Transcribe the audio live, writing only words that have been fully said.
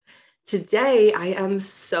Today, I am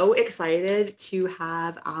so excited to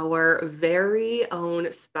have our very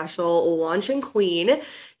own special launching queen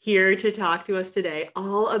here to talk to us today,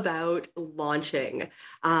 all about launching.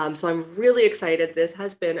 So I'm really excited. This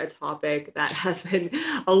has been a topic that has been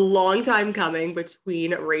a long time coming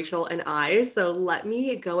between Rachel and I. So let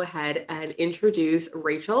me go ahead and introduce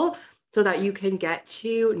Rachel so that you can get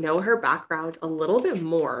to know her background a little bit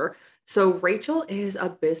more. So, Rachel is a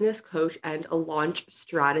business coach and a launch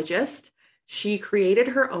strategist. She created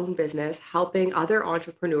her own business, helping other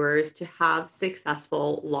entrepreneurs to have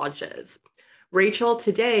successful launches. Rachel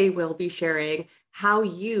today will be sharing how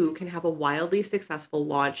you can have a wildly successful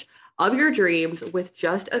launch of your dreams with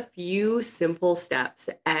just a few simple steps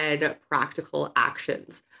and practical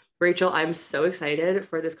actions. Rachel, I'm so excited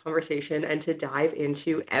for this conversation and to dive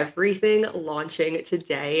into everything launching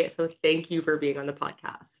today. So, thank you for being on the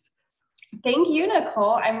podcast. Thank you,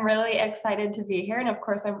 Nicole. I'm really excited to be here. And of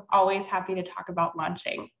course, I'm always happy to talk about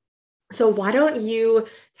launching. So, why don't you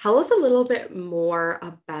tell us a little bit more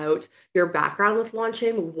about your background with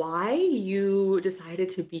launching, why you decided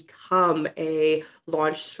to become a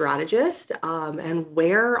launch strategist, and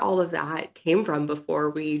where all of that came from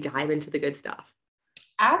before we dive into the good stuff?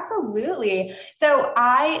 Absolutely. So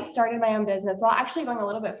I started my own business. Well, actually going a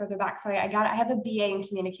little bit further back. So I have a BA in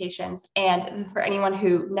communications, and this is for anyone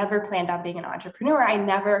who never planned on being an entrepreneur. I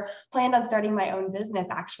never planned on starting my own business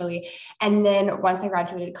actually. And then once I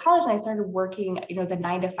graduated college and I started working, the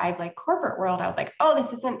 9 to 5 like corporate world, I was like, oh,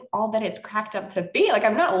 this isn't all that it's cracked up to be. Like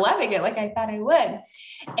I'm not loving it like I thought I would.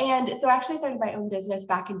 And so I actually started my own business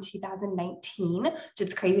back in 2019, which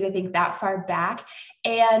is crazy to think that far back.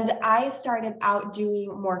 And I started out doing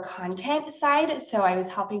more content side. So I was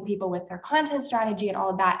helping people with their content strategy and all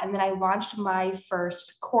of that. And then I launched my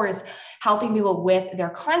first course helping people with their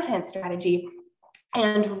content strategy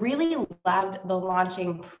and really loved the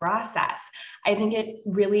launching process. I think it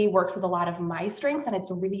really works with a lot of my strengths and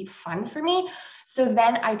it's really fun for me. So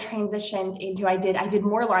then I transitioned into, I did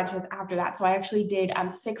more launches after that. So I actually did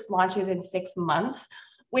 6 launches in 6 months,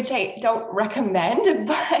 which I don't recommend,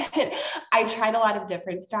 but I tried a lot of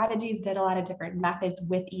different strategies, did a lot of different methods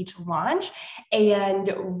with each launch, and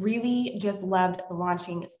really just loved the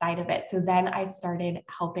launching side of it. So then I started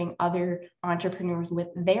helping other entrepreneurs with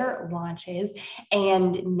their launches.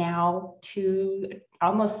 And now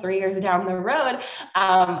almost 3 years down the road,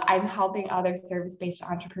 I'm helping other service-based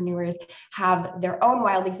entrepreneurs have their own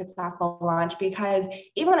wildly successful launch, because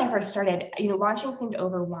even when I first started, launching seemed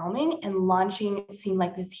overwhelming and launching seemed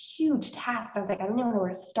like this huge task. I was like, I don't even know where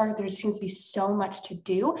to start. There seems to be so much to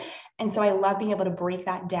do. And so I love being able to break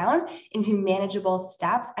that down into manageable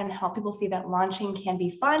steps and help people see that launching can be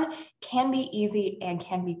fun, can be easy, and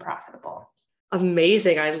can be profitable.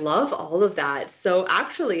 Amazing. I love all of that. So,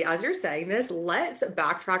 actually, as you're saying this, let's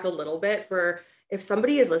backtrack a little bit for if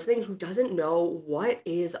somebody is listening who doesn't know what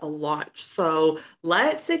is a launch. So,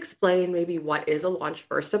 let's explain maybe what is a launch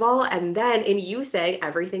first of all. And then, in you saying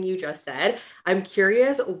everything you just said, I'm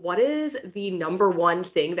curious, what is the number one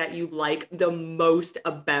thing that you like the most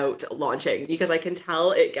about launching? Because I can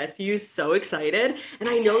tell it gets you so excited. And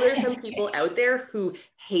I know there's some people out there who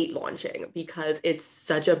hate launching because it's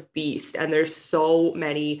such a beast and there's so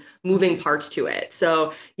many moving parts to it.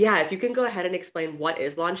 So, yeah, if you can go ahead and explain what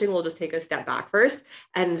is launching, we'll just take a step back first.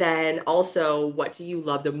 And then also, what do you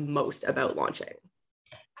love the most about launching?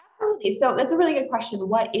 Absolutely. So that's a really good question.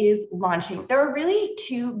 What is launching? There are really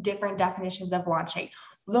 2 different definitions of launching.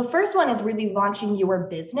 The first one is really launching your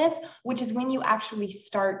business, which is when you actually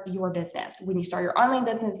start your business, when you start your online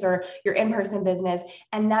business or your in-person business.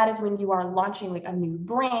 And that is when you are launching like a new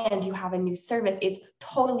brand, you have a new service, it's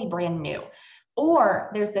totally brand new. Or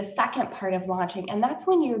there's the second part of launching, and that's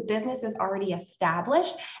when your business is already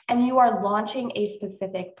established and you are launching a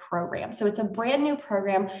specific program. So it's a brand new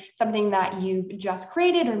program, something that you've just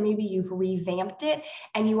created, or maybe you've revamped it,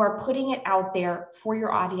 and you are putting it out there for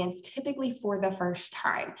your audience, typically for the first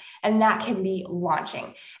time. And that can be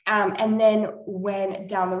launching. And then when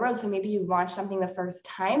down the road, so maybe you launch something the first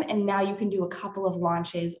time, and now you can do a couple of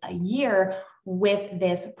launches a year with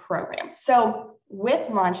this program. So with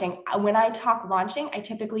launching, when I talk launching, I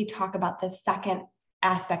typically talk about the second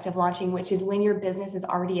aspect of launching, which is when your business is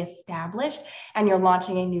already established and you're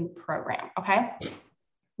launching a new program. Okay.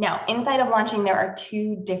 Now, inside of launching, there are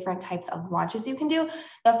 2 different types of launches you can do.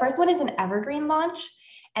 The first one is an evergreen launch.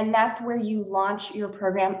 And that's where you launch your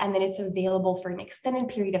program and then it's available for an extended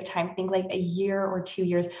period of time. Think like a year or 2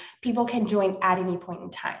 years. People can join at any point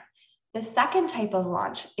in time. The second type of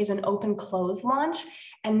launch is an open close launch,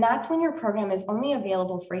 and that's when your program is only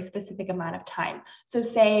available for a specific amount of time. So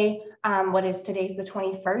say, what is today's the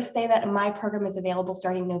 21st, say that my program is available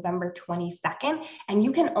starting November 22nd, and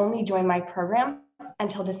you can only join my program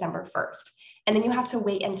until December 1st. And then you have to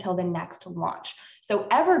wait until the next launch. So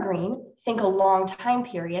evergreen, think a long time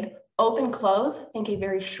period. Open close, think a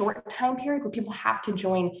very short time period where people have to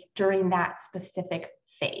join during that specific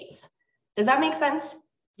phase. Does that make sense?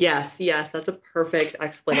 Yes, yes, that's a perfect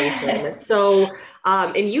explanation. So,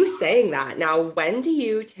 in you saying that, now, when do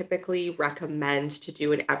you typically recommend to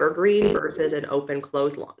do an evergreen versus an open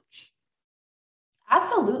close launch?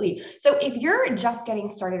 Absolutely. So if you're just getting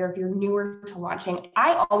started or if you're newer to launching,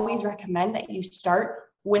 I always recommend that you start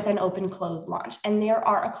with an open close launch. And there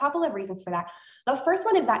are a couple of reasons for that. The first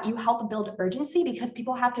one is that you help build urgency because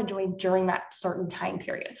people have to join during that certain time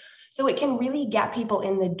period. So it can really get people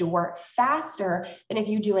in the door faster than if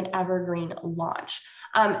you do an evergreen launch.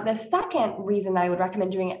 The second reason that I would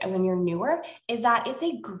recommend doing it when you're newer is that it's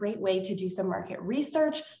a great way to do some market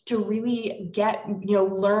research, to really get,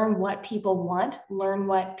 learn what people want, learn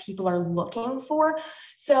what people are looking for.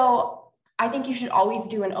 So I think you should always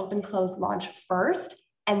do an open close launch first,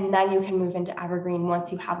 and then you can move into evergreen once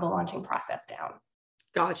you have the launching process down.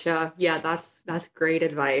 Gotcha. Yeah, that's great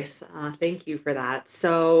advice. Thank you for that.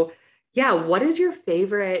 So, yeah, what is your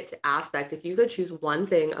favorite aspect? If you could choose one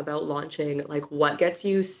thing about launching, like what gets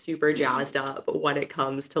you super jazzed up when it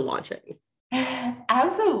comes to launching?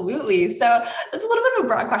 Absolutely. So that's a little bit of a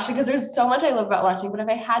broad question because there's so much I love about launching. But if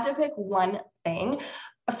I had to pick one thing,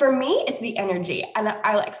 for me, it's the energy. And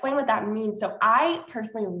I'll explain what that means. So I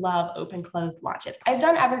personally love open close launches. I've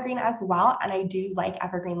done evergreen as well, and I do like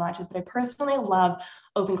evergreen launches, but I personally love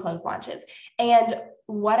open close launches. And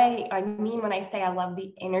what I mean when I say I love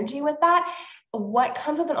the energy with that, what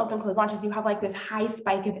comes with an open close launch is you have like this high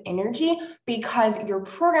spike of energy because your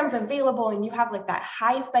program's available and you have like that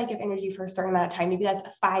high spike of energy for a certain amount of time. Maybe that's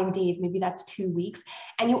 5 days, maybe that's 2 weeks.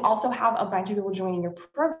 And you also have a bunch of people joining your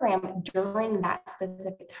program during that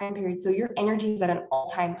specific time period. So your energy is at an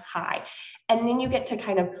all-time high. And then you get to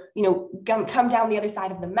kind of, come down the other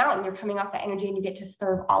side of the mountain. You're coming off that energy and you get to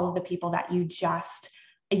serve all of the people that you just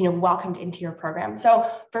welcomed into your program. So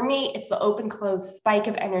for me, it's the open close spike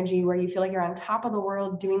of energy where you feel like you're on top of the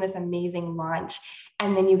world doing this amazing launch.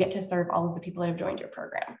 And then you get to serve all of the people that have joined your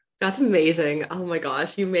program. That's amazing. Oh my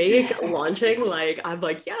gosh, you make launching like I'm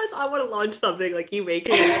like, yes, I want to launch something. Like you make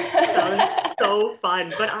it sound so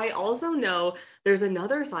fun. But I also know there's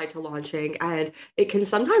another side to launching, and it can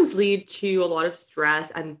sometimes lead to a lot of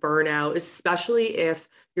stress and burnout, especially if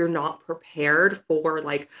you're not prepared for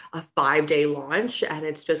like a 5 day launch and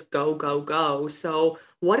it's just go, go, go. So,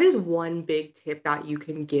 what is one big tip that you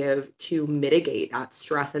can give to mitigate that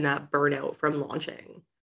stress and that burnout from launching?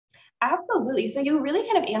 Absolutely. So you really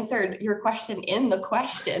kind of answered your question in the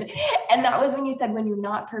question. And that was when you said when you're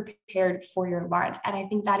not prepared for your launch. And I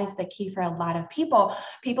think that is the key for a lot of people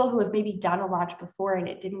who have maybe done a launch before and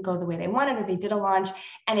it didn't go the way they wanted, or they did a launch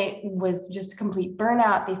and it was just a complete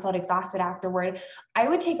burnout. They felt exhausted afterward. I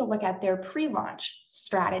would take a look at their pre-launch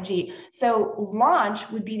strategy. So launch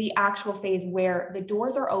would be the actual phase where the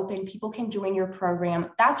doors are open, people can join your program.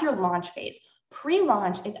 That's your launch phase.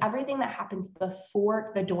 Pre-launch is everything that happens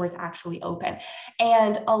before the doors actually open.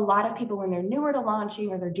 And a lot of people, when they're newer to launching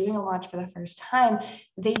or they're doing a launch for the first time,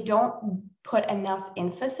 they don't put enough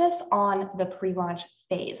emphasis on the pre-launch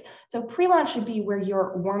phase. So pre-launch should be where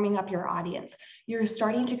you're warming up your audience. You're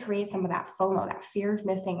starting to create some of that FOMO, that fear of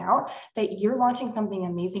missing out, that you're launching something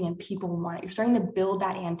amazing and people want it. You're starting to build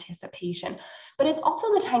that anticipation. But it's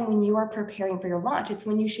also the time when you are preparing for your launch. It's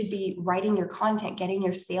when you should be writing your content, getting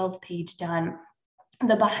your sales page done,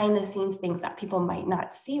 the behind the scenes things that people might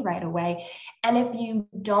not see right away. And if you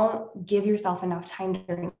don't give yourself enough time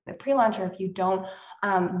during the pre-launch, or if you don't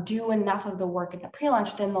do enough of the work in the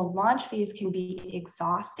pre-launch, then the launch phase can be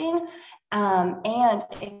exhausting, and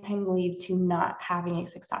it can lead to not having a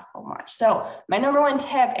successful launch. So my number one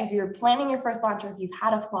tip, if you're planning your first launch or if you've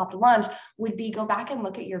had a flopped launch, would be go back and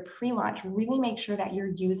look at your pre-launch. Really make sure that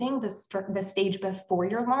you're using the stage before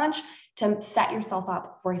your launch to set yourself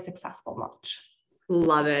up for a successful launch.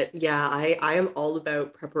 Love it. Yeah, I am all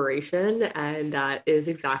about preparation, and that is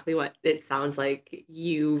exactly what it sounds like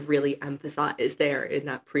you really emphasize there in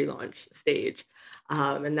that pre-launch stage.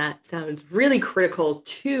 And that sounds really critical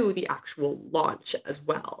to the actual launch as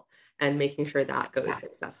well, and making sure that goes Yeah.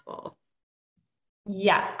 successful.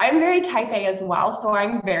 Yes, I'm very type A as well, so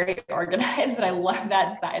I'm very organized and I love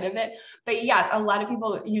that side of it. But yes, a lot of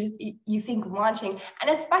people you think launching,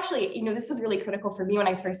 and especially, this was really critical for me when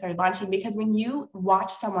I first started launching, because when you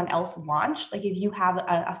watch someone else launch, like if you have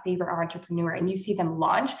a favorite entrepreneur and you see them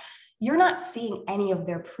launch, you're not seeing any of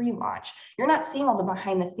their pre-launch. You're not seeing all the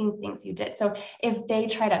behind the scenes things you did. So if they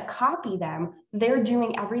try to copy them, they're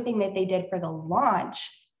doing everything that they did for the launch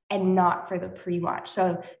and not for the pre-launch.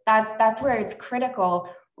 So that's where it's critical,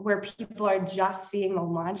 where people are just seeing the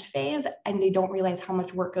launch phase and they don't realize how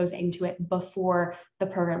much work goes into it before the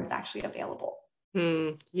program is actually available.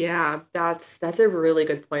 Yeah, that's a really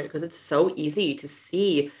good point because it's so easy to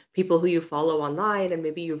see people who you follow online and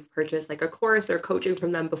maybe you've purchased like a course or coaching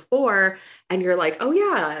from them before and you're like, "Oh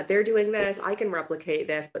yeah, they're doing this, I can replicate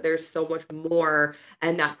this," but there's so much more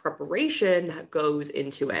and that preparation that goes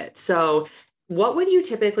into it. So, what would you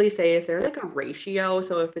typically say, is there like a ratio?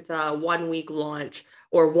 So if it's a 1 week launch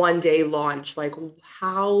or 1 day launch, like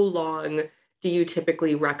how long do you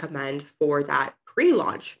typically recommend for that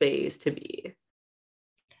pre-launch phase to be?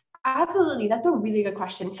 Absolutely. That's a really good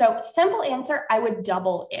question. So, simple answer, I would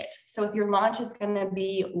double it. So, if your launch is going to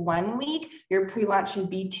be 1 week, your pre launch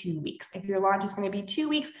should be 2 weeks. If your launch is going to be 2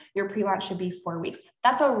 weeks, your pre launch should be 4 weeks.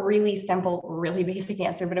 That's a really simple, really basic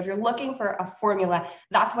answer. But if you're looking for a formula,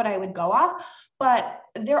 that's what I would go off. But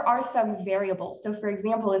there are some variables. So, for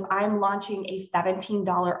example, if I'm launching a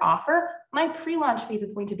 $17 offer, my pre launch phase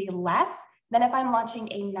is going to be less than if I'm launching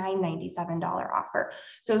a $997 offer.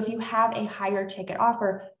 So if you have a higher ticket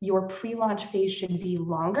offer, your pre-launch phase should be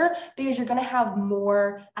longer because you're going to have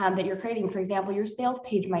more that you're creating. For example, your sales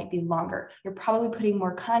page might be longer. You're probably putting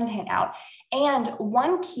more content out. And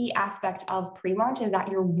one key aspect of pre-launch is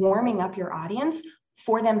that you're warming up your audience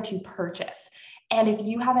for them to purchase. And if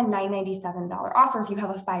you have a $997 offer, if you have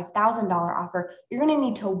a $5,000 offer, you're going to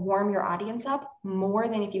need to warm your audience up more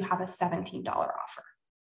than if you have a $17 offer.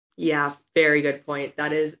 Yeah, very good point.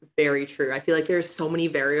 That is very true. I feel like there's so many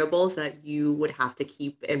variables that you would have to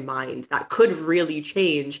keep in mind that could really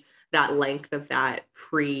change that length of that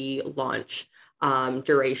pre-launch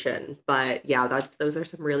duration. But yeah, those are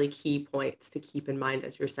some really key points to keep in mind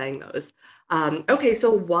as you're saying those. Okay,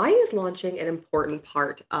 so why is launching an important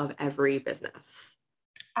part of every business?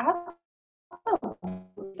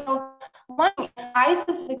 So, one, I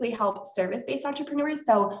specifically help service-based entrepreneurs.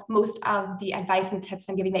 So most of the advice and tips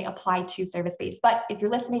I'm giving, they apply to service-based. But if you're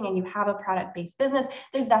listening and you have a product-based business,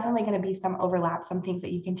 there's definitely going to be some overlap, some things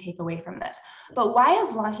that you can take away from this. But why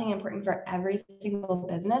is launching important for every single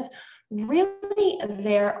business? Really,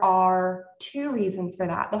 there are two reasons for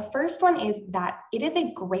that. The first one is that it is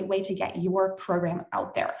a great way to get your program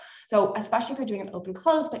out there. So, especially if you're doing an open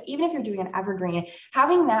close, but even if you're doing an evergreen,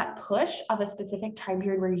 having that push of a specific time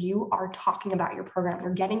period where you are talking about your program,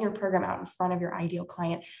 you're getting your program out in front of your ideal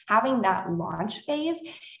client, having that launch phase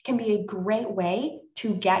can be a great way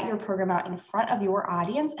to get your program out in front of your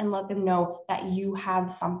audience and let them know that you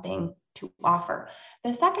have something to offer.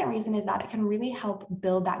 The second reason is that it can really help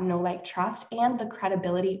build that know, like, trust and the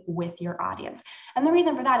credibility with your audience. And the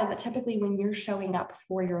reason for that is that typically when you're showing up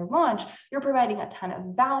for your launch, you're providing a ton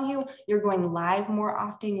of value, you're going live more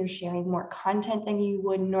often, you're sharing more content than you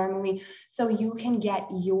would normally. So you can get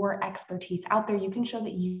your expertise out there. You can show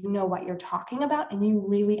that you know what you're talking about and you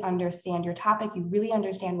really understand your topic. You really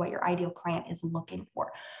understand what your ideal client is looking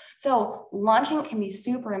for. So launching can be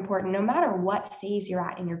super important no matter what phase you're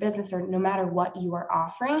at in your business or no matter what you are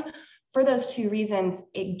offering. For those two reasons,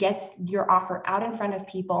 it gets your offer out in front of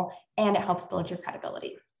people and it helps build your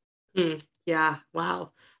credibility. Yeah,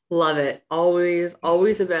 wow. Love it.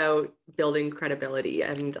 Always about building credibility.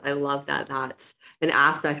 And I love that that's an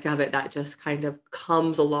aspect of it that just kind of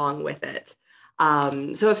comes along with it.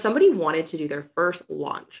 So if somebody wanted to do their first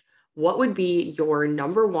launch, what would be your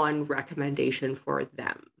number one recommendation for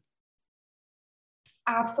them?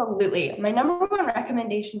 Absolutely. My number one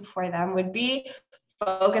recommendation for them would be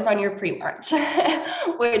focus on your pre-launch,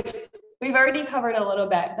 which we've already covered a little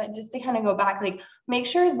bit, but just to kind of go back, like make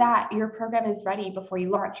sure that your program is ready before you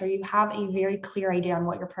launch, or you have a very clear idea on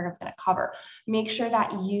what your program's going to cover. Make sure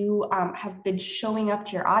that you have been showing up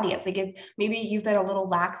to your audience. Like if maybe you've been a little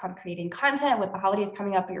lax on creating content with the holidays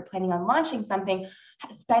coming up, but you're planning on launching something,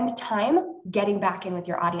 spend time getting back in with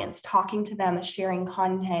your audience, talking to them, sharing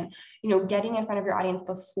content, getting in front of your audience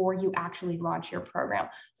before you actually launch your program.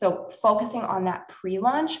 So focusing on that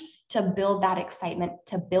pre-launch to build that excitement,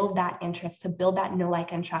 to build that interest, to build that know,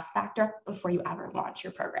 like, and trust factor before you ever launch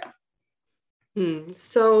your program.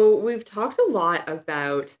 So we've talked a lot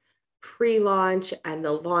about pre-launch and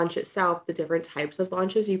the launch itself, the different types of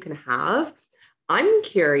launches you can have. I'm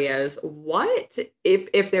curious, what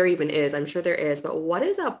if there even is, I'm sure there is, but what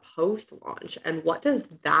is a post-launch and what does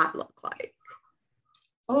that look like?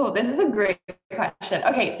 Oh, this is a great question.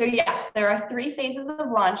 Okay, so yes, there are three phases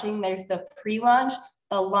of launching. There's the pre-launch,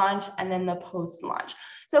 the launch, and then the post-launch.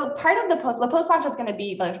 So part of the post-launch is going to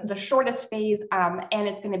be the shortest phase, and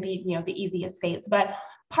it's going to be, the easiest phase. But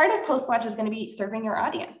part of post-launch is going to be serving your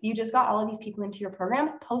audience. You just got all of these people into your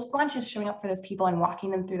program. Post-launch is showing up for those people and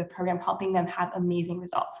walking them through the program, helping them have amazing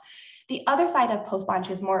results. The other side of post-launch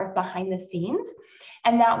is more behind the scenes,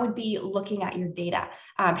 and that would be looking at your data.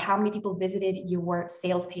 How many people visited your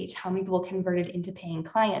sales page? How many people converted into paying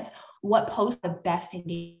clients? What post the best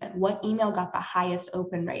engagement? What email got the highest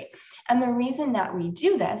open rate? And the reason that we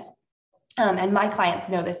do this, and my clients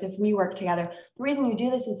know this if we work together, the reason you do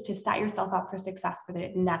this is to set yourself up for success for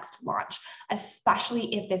the next launch,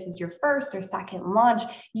 especially if this is your first or second launch.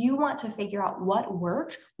 You want to figure out what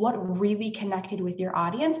worked, what really connected with your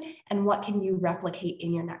audience, and what can you replicate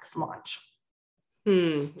in your next launch.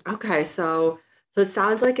 Okay, so it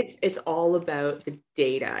sounds like it's all about the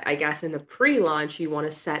data. I guess in the pre-launch, you want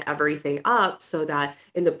to set everything up so that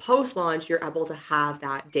in the post-launch, you're able to have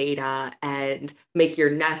that data and make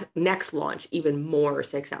your next launch even more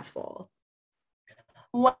successful.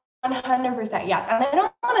 100%, yes. And I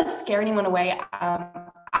don't want to scare anyone away.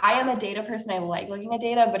 I am a data person. I like looking at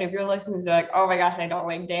data, but if you're listening to like, oh my gosh, I don't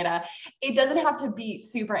like data, it doesn't have to be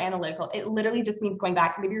super analytical. It literally just means going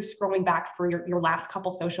back. Maybe you're scrolling back for your last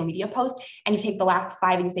couple social media posts and you take the last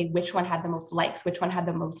five and you say which one had the most likes, which one had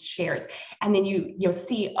the most shares. And then you'll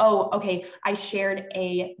see, oh, okay, I shared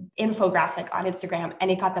a infographic on Instagram and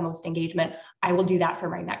it got the most engagement. I will do that for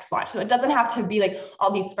my next launch. So it doesn't have to be like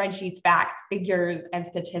all these spreadsheets, facts, figures, and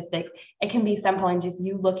statistics. It can be simple and just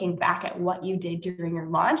you looking back at what you did during your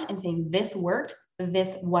launch and saying, this worked,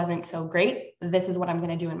 this wasn't so great. This is what I'm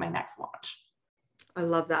going to do in my next launch. I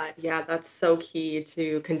love that. Yeah, that's so key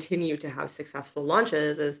to continue to have successful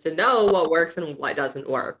launches is to know what works and what doesn't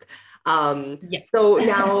work. Um, Yes. so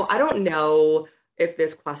now I don't know if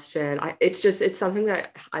this question, it's something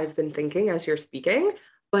that I've been thinking as you're speaking,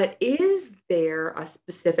 but is there a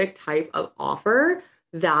specific type of offer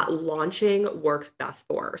that launching works best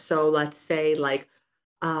for? So let's say like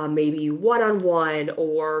maybe one-on-one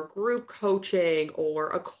or group coaching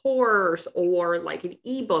or a course or like an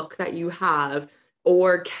ebook that you have,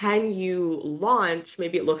 or can you launch,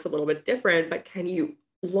 maybe it looks a little bit different, but can you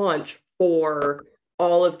launch for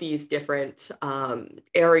all of these different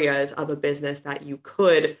areas of a business that you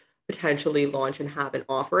could potentially launch and have an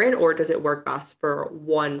offer in, or does it work best for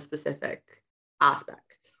one specific aspect?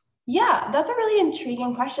 Yeah, that's a really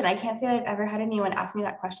intriguing question. I can't say I've ever had anyone ask me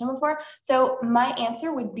that question before. So my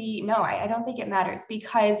answer would be no, I don't think it matters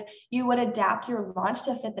because you would adapt your launch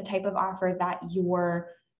to fit the type of offer that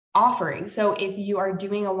you're offering. So if you are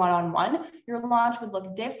doing a one-on-one, your launch would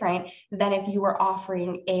look different than if you were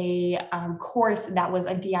offering a course that was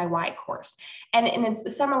a DIY course. And it's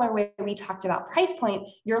a similar way we talked about price point.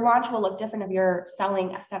 Your launch will look different if you're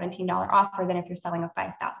selling a $17 offer than if you're selling a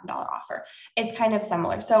 $5,000 offer. It's kind of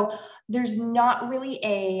similar. So there's not really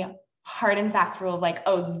a hard and fast rule of like,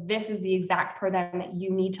 oh, this is the exact program that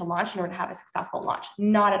you need to launch in order to have a successful launch.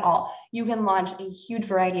 Not at all. You can launch a huge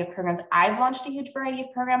variety of programs. I've launched a huge variety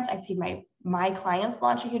of programs. I've seen my clients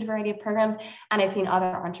launch a huge variety of programs, and I've seen other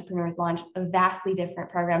entrepreneurs launch vastly different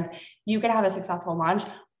programs. You can have a successful launch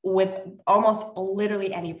with almost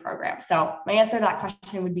literally any program. So my answer to that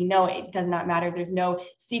question would be no, it does not matter. There's no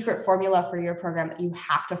secret formula for your program that you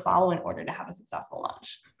have to follow in order to have a successful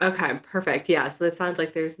launch. Okay, perfect. Yeah, so it sounds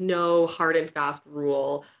like there's no hard and fast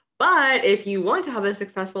rule. But if you want to have a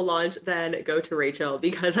successful launch, then go to Rachel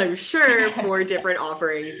because I'm sure for different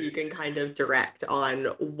offerings, you can kind of direct on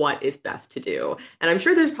what is best to do. And I'm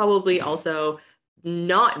sure there's probably also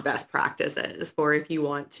not best practices for if you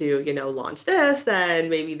want to, launch this, then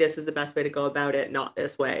maybe this is the best way to go about it, not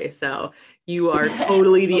this way. So you are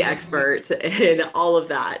totally the Absolutely. expert in all of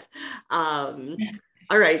that. Um,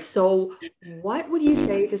 all right. So, what would you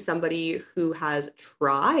say to somebody who has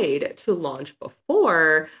tried to launch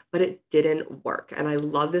before, but it didn't work? And I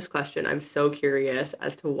love this question. I'm so curious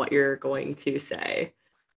as to what you're going to say.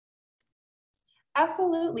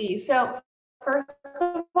 Absolutely. So, first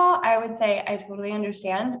of all, I would say I totally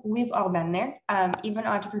understand. We've all been there. Even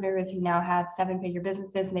entrepreneurs who now have seven-figure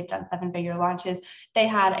businesses and they've done seven-figure launches, they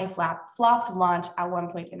had a flopped launch at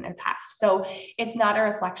one point in their past. So, it's not a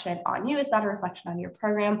reflection on you. It's not a reflection on your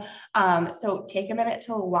program. So, take a minute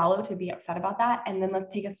to wallow to be upset about that. And then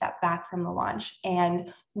let's take a step back from the launch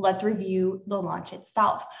and let's review the launch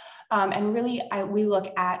itself. And really, we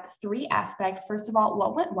look at three aspects. First of all,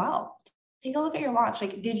 what went well? Take a look at your launch.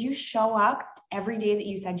 Like, did you show up every day that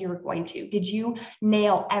you said you were going to? Did you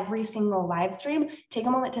nail every single live stream? Take a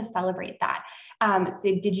moment to celebrate that.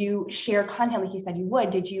 So did you share content like you said you would?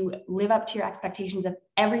 Did you live up to your expectations of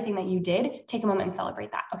everything that you did? Take a moment and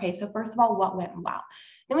celebrate that. Okay, so first of all, what went well?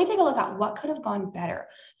 Then we take a look at what could have gone better.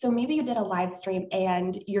 So maybe you did a live stream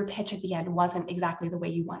and your pitch at the end wasn't exactly the way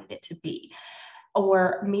you wanted it to be.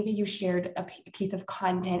 Or maybe you shared a piece of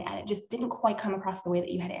content and it just didn't quite come across the way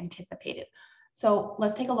that you had anticipated. So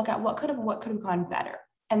let's take a look at what could have gone better.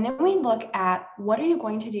 And then we look at what are you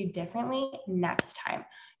going to do differently next time?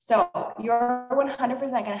 So you're 100%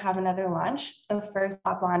 going to have another launch. The first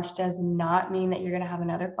flop launch does not mean that you're going to have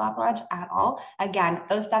another flop launch at all. Again,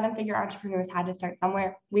 those 7-figure entrepreneurs had to start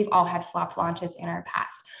somewhere. We've all had flop launches in our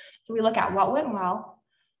past. So we look at what went well,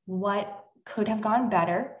 what could have gone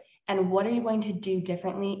better, and what are you going to do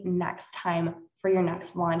differently next time for your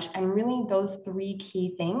next launch? And really those 3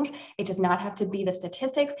 key things. It does not have to be the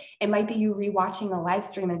statistics. It might be you rewatching a live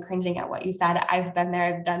stream and cringing at what you said. I've been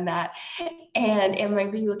there, I've done that. And it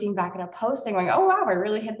might be looking back at a post and going, oh, wow, I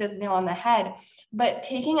really hit this nail on the head. But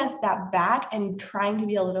taking a step back and trying to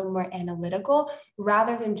be a little more analytical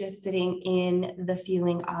rather than just sitting in the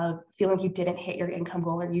feeling like you didn't hit your income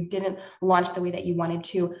goal or you didn't launch the way that you wanted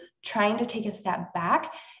to, trying to take a step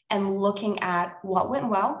back and looking at what went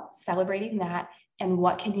well, celebrating that, and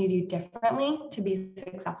what can you do differently to be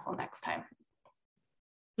successful next time.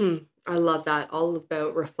 I love that. All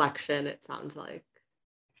about reflection, it sounds like.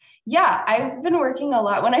 Yeah, I've been working a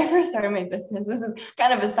lot. When I first started my business, this is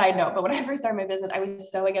kind of a side note, but when I first started my business, I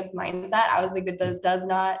was so against mindset. I was like, that does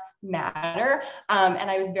not matter.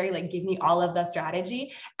 And I was very like, give me all of the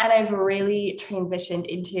strategy. And I've really transitioned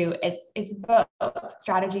into it's both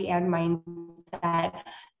strategy and mindset.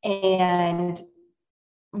 And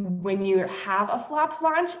when you have a flop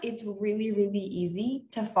launch, it's really, really easy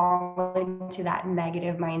to fall into that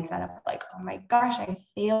negative mindset of like, oh my gosh, I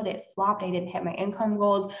failed, it flopped, I didn't hit my income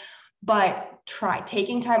goals. But try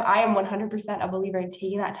taking time. I am 100% a believer in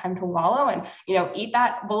taking that time to wallow and, eat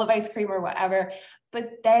that bowl of ice cream or whatever.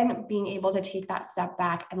 But then being able to take that step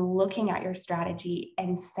back and looking at your strategy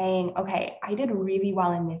and saying, okay, I did really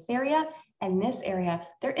well in this area. And this area,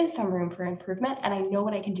 there is some room for improvement. And I know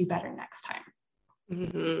what I can do better next time.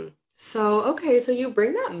 Mm-hmm. So you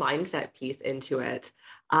bring that mindset piece into it.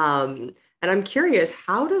 And I'm curious,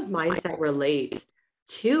 how does mindset relate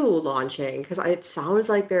to launching? Because it sounds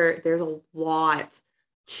like there's a lot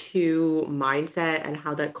to mindset and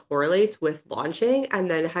how that correlates with launching. And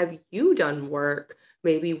then have you done work,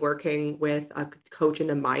 maybe working with a coach in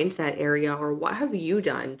the mindset area, or what have you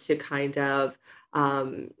done to kind of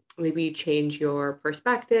maybe change your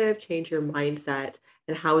perspective, change your mindset,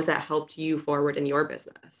 and how has that helped you forward in your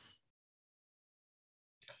business?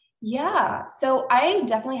 Yeah, so I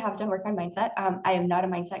definitely have done work on mindset. I am not a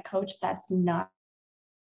mindset coach. That's not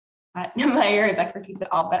my area of expertise at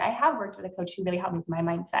all, but I have worked with a coach who really helped me with my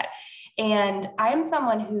mindset. And I'm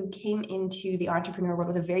someone who came into the entrepreneur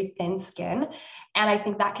world with a very thin skin. And I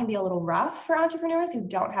think that can be a little rough for entrepreneurs who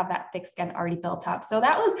don't have that thick skin already built up. So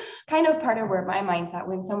that was kind of part of where my mindset,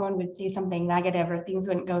 when someone would say something negative or things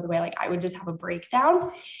wouldn't go the way, like I would just have a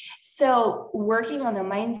breakdown. So working on the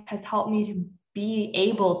mindset has helped me to be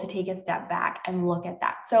able to take a step back and look at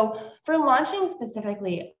that. So for launching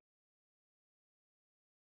specifically,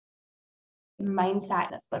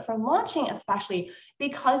 mindset, but for launching especially,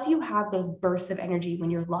 because you have those bursts of energy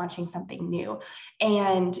when you're launching something new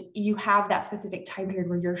and you have that specific time period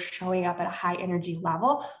where you're showing up at a high energy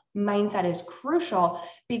level, mindset is crucial,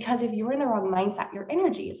 because if you're in the wrong mindset, your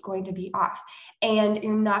energy is going to be off and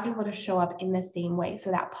you're not going to be able to show up in the same way.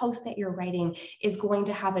 So that post that you're writing is going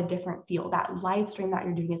to have a different feel. That live stream that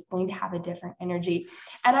you're doing is going to have a different energy.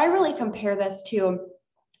 And I really compare this to,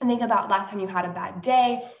 think about last time you had a bad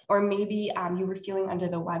day, or maybe you were feeling under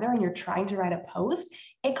the weather and you're trying to write a post.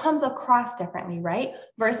 It comes across differently, right?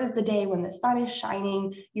 Versus the day when the sun is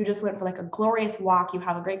shining, you just went for like a glorious walk, you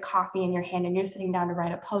have a great coffee in your hand and you're sitting down to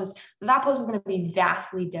write a post. That post is going to be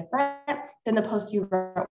vastly different than the post you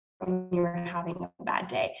wrote when you were having a bad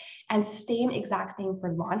day. And same exact thing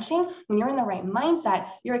for launching. When you're in the right mindset,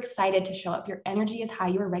 you're excited to show up. Your energy is high.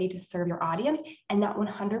 You are ready to serve your audience. And that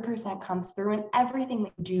 100% comes through in everything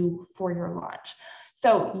that you do for your launch.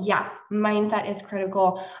 So yes, mindset is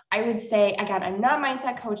critical. I would say, again, I'm not a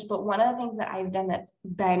mindset coach, but one of the things that I've done that's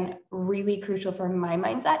been really crucial for my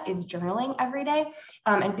mindset is journaling every day,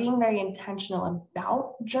 and being very intentional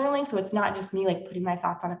about journaling. So it's not just me like putting my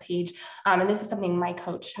thoughts on a page. And this is something my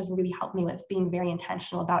coach has really helped me with, being very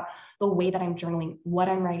intentional about the way that I'm journaling, what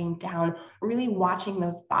I'm writing down, really watching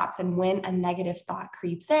those thoughts. And when a negative thought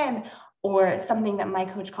creeps in, or something that my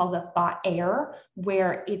coach calls a thought error,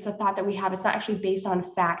 where it's a thought that we have. It's not actually based on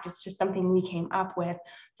fact. It's just something we came up with.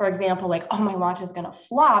 For example, like, oh, my launch is going to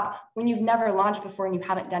flop, when you've never launched before and you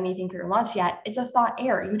haven't done anything for your launch yet. It's a thought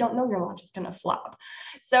error. You don't know your launch is going to flop.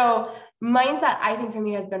 So mindset, I think, for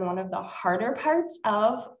me, has been one of the harder parts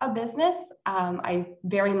of a business. I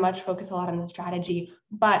very much focus a lot on the strategy,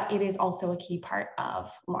 but it is also a key part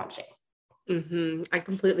of launching. I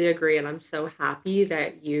completely agree, and I'm so happy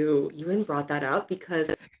that you even brought that up,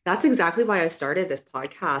 because that's exactly why I started this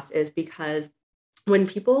podcast, is because when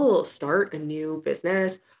people start a new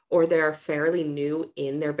business or they're fairly new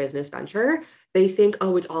in their business venture, they think,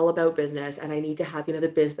 oh, it's all about business and I need to have,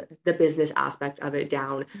 the business aspect of it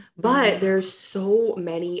down. But Mhm. there's so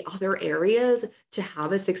many other areas to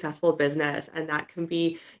have a successful business, and that can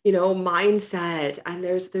be, mindset, and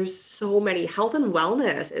there's so many. Health and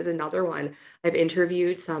wellness is another one. I've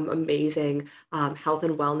interviewed some amazing health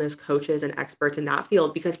and wellness coaches and experts in that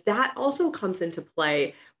field, because that also comes into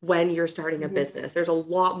play when you're starting a Mhm. business. There's a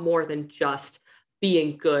lot more than just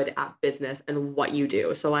being good at business and what you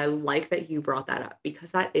do. So I like that you brought that up,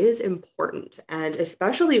 because that is important. And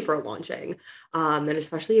especially for launching, and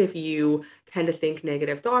especially if you tend to think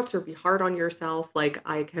negative thoughts or be hard on yourself, like,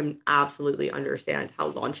 I can absolutely understand how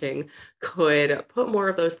launching could put more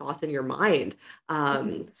of those thoughts in your mind.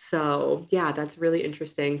 Mhm. So yeah, that's really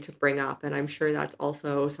interesting to bring up. And I'm sure that's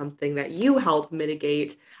also something that you help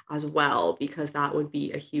mitigate as well, because that would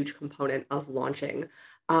be a huge component of launching.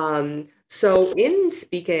 So in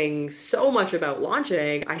speaking so much about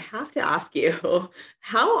launching, I have to ask you,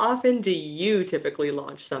 how often do you typically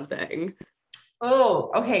launch something? Oh,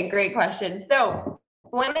 okay, great question. So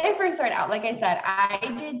when I first started out, like I said,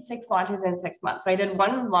 I did 6 launches in 6 months. So I did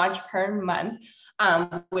one launch per month,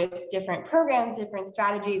 with different programs, different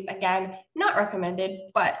strategies. Again, not recommended,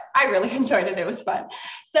 but I really enjoyed it. It was fun.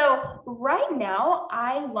 So right now,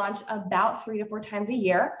 I launch about 3 to 4 times a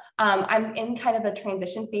year. I'm in kind of a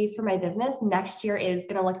transition phase for my business. Next year is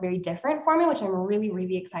going to look very different for me, which I'm really,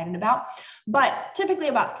 really excited about. But typically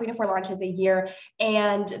about 3 to 4 launches a year,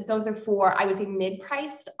 and those are for, I would say,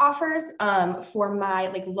 mid-priced offers. For my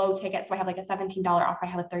like low ticket, so I have like a $17 offer, I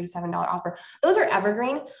have a $37 offer. Those are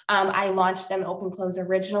evergreen. I launched them open close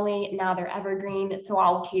originally. Now they're evergreen, so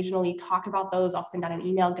I'll occasionally talk about those. I'll send out an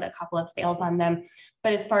email, get a couple of sales on them.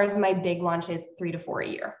 But as far as my big launches, 3 to 4 a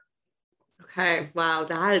year. Okay, wow,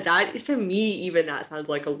 that to me, even that sounds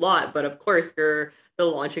like a lot, but of course you're the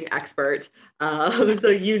launching expert, so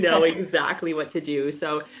you know exactly what to do.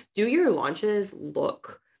 So do your launches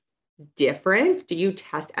look different? Do you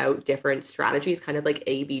test out different strategies, kind of like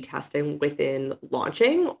A/B testing within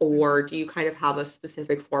launching, or do you kind of have a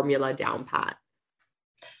specific formula down pat?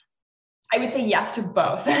 I would say yes to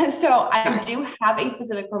both. So I Okay. do have a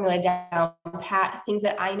specific formula down pat, things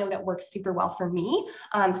that I know that work super well for me.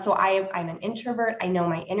 I'm an introvert. I know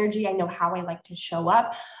my energy. I know how I like to show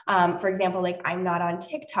up. For example, like, I'm not on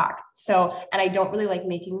TikTok. And I don't really like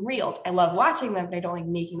making reels. I love watching them, but I don't like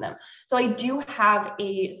making them. So I do have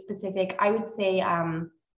a specific, I would say,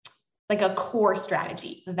 like a core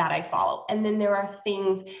strategy that I follow. And then there are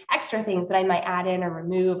things, extra things that I might add in or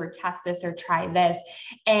remove or test this or try this.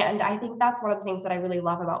 And I think that's one of the things that I really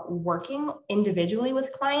love about working individually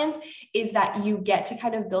with clients, is that you get to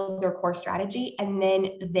kind of build their core strategy and then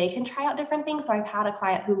they can try out different things. So I've had a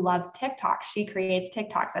client who loves TikTok. She creates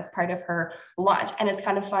TikToks as part of her launch. And it's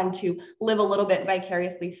kind of fun to live a little bit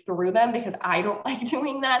vicariously through them, because I don't like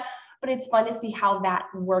doing that, but it's fun to see how that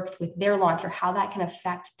works with their launch or how that can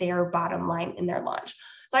affect their bottom line in their launch.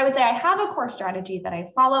 So I would say I have a core strategy that I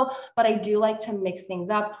follow, but I do like to mix things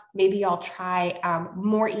up. Maybe I'll try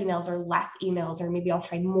more emails or less emails, or maybe I'll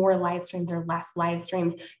try more live streams or less live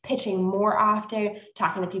streams, pitching more often,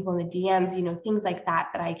 talking to people in the DMs, things like that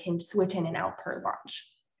that I can switch in and out per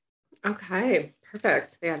launch. Okay,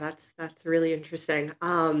 perfect. Yeah, that's really interesting.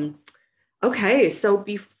 Okay, so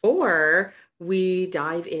before we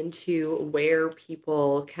dive into where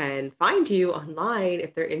people can find you online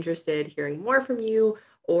if they're interested hearing more from you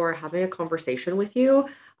or having a conversation with you,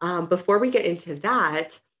 before we get into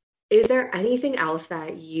that, is there anything else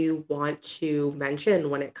that you want to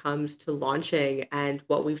mention when it comes to launching and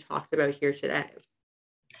what we've talked about here today?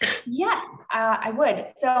 Yes, I would.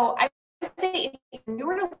 So I would say, if you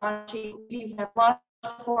were to launching, maybe you've never launched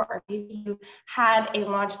before, or maybe you had a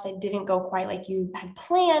launch that didn't go quite like you had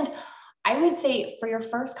planned, I would say for your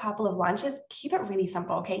first couple of launches, keep it really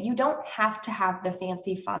simple. Okay. You don't have to have the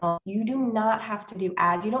fancy funnel. You do not have to do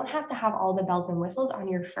ads. You don't have to have all the bells and whistles on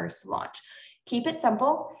your first launch. Keep it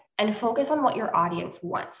simple and focus on what your audience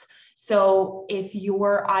wants. So if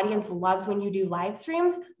your audience loves when you do live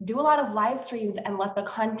streams, do a lot of live streams and let the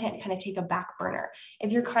content kind of take a back burner.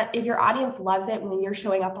 If your audience loves it when you're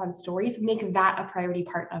showing up on stories, make that a priority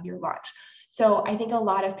part of your launch. So I think a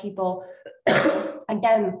lot of people,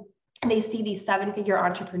 again, they see these 7-figure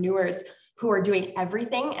entrepreneurs who are doing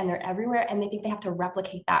everything and they're everywhere, and they think they have to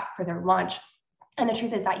replicate that for their launch. And the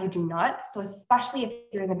truth is that you do not. So especially if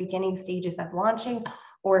you're in the beginning stages of launching,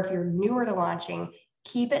 or if you're newer to launching,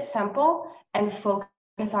 keep it simple and focus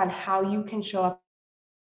on how you can show up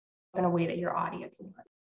in a way that your audience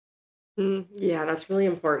wants. Yeah, that's really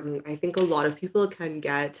important. I think a lot of people can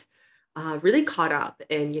get really caught up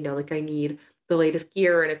in, like I need the latest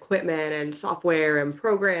gear and equipment and software and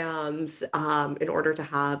programs in order to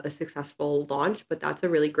have a successful launch. But that's a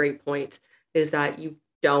really great point, is that you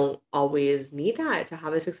don't always need that to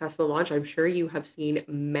have a successful launch. I'm sure you have seen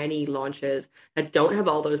many launches that don't have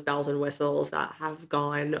all those bells and whistles that have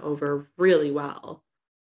gone over really well.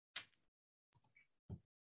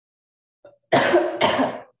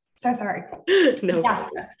 So sorry. No. Yes,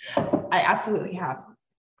 I absolutely have.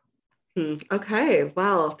 Okay,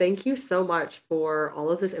 well, thank you so much for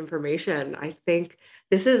all of this information. I think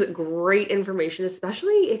this is great information,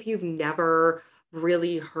 especially if you've never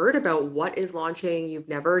really heard about what is launching, you've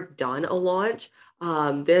never done a launch.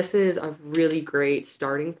 This is a really great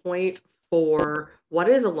starting point for what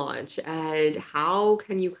is a launch and how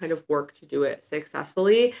can you kind of work to do it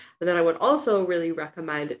successfully. And then I would also really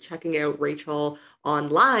recommend checking out Rachel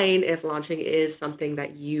online if launching is something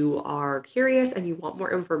that you are curious and you want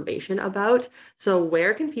more information about. So,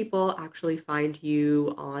 where can people actually find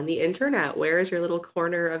you on the internet? Where is your little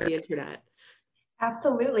corner of the internet?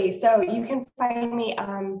 Absolutely. So you can find me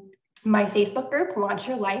my Facebook group, Launch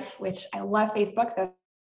Your Life, which I love Facebook. So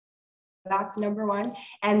that's number one.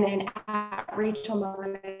 And then at Rachel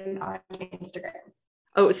Mullen on Instagram.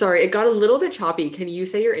 Oh, sorry, it got a little bit choppy. Can you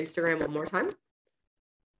say your Instagram one more time?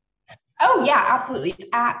 Oh, yeah, absolutely.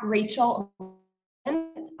 At Rachel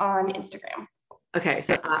Mullen on Instagram. Okay,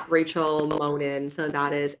 so at Rachel Monin. So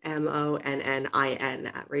that is Monnin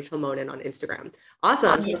at Rachel Monin on Instagram.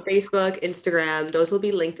 Awesome. So Yeah. Facebook, Instagram, those will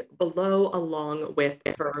be linked below along with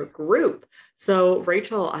her group. So,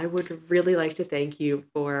 Rachel, I would really like to thank you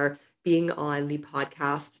for being on the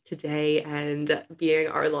podcast today and being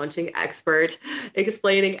our launching expert,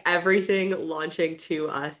 explaining everything launching to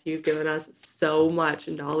us. You've given us so much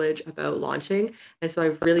knowledge about launching. And so I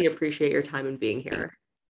really appreciate your time and being here.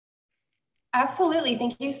 Absolutely.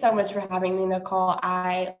 Thank you so much for having me, Nicole.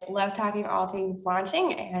 I love talking all things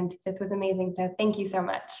launching, and this was amazing. So thank you so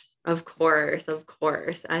much. Of course, of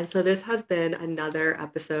course. And so this has been another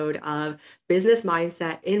episode of Business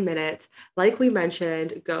Mindset in Minutes. Like we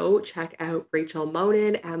mentioned, go check out Rachel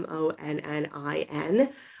Monin,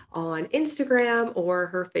 Monnin, on Instagram or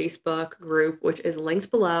her Facebook group, which is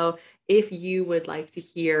linked below if you would like to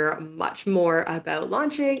hear much more about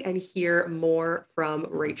launching and hear more from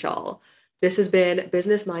Rachel. This has been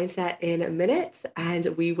Business Mindset in Minutes, and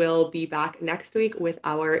we will be back next week with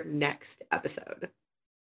our next episode.